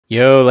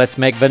Yo, let's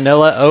make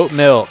vanilla oat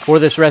milk. For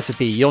this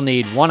recipe, you'll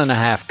need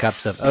 1.5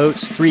 cups of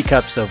oats, 3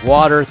 cups of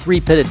water, 3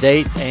 pitted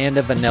dates, and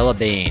a vanilla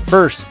bean.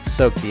 First,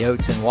 soak the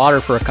oats in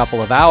water for a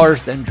couple of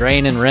hours, then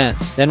drain and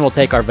rinse. Then we'll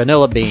take our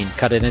vanilla bean,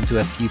 cut it into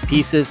a few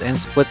pieces, and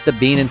split the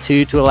bean in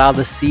two to allow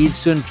the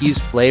seeds to infuse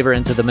flavor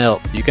into the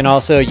milk. You can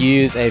also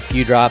use a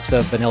few drops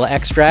of vanilla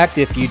extract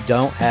if you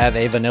don't have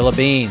a vanilla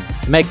bean.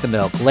 To make the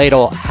milk,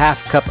 ladle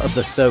 1/2 cup of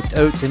the soaked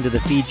oats into the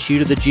feed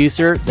chute of the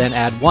juicer, then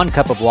add 1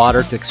 cup of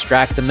water to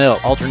extract the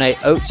milk. Alternate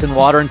oats and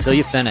water until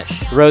you finish.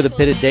 Throw the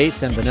pitted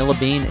dates and vanilla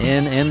bean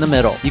in the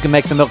middle. You can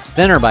make the milk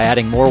thinner by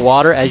adding more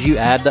water as you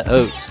add the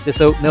oats. This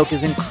oat milk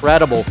is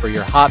incredible for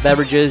your hot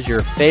beverages,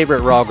 your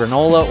favorite raw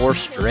granola, or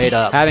straight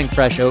up. Having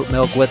fresh oat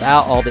milk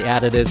without all the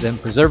additives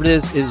and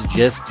preservatives is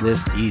just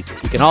this easy.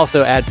 You can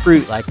also add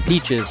fruit like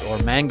peaches or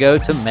mango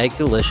to make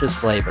delicious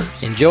flavors.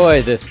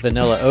 Enjoy this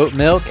vanilla oat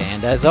milk,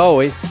 and as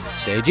always,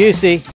 stay juicy.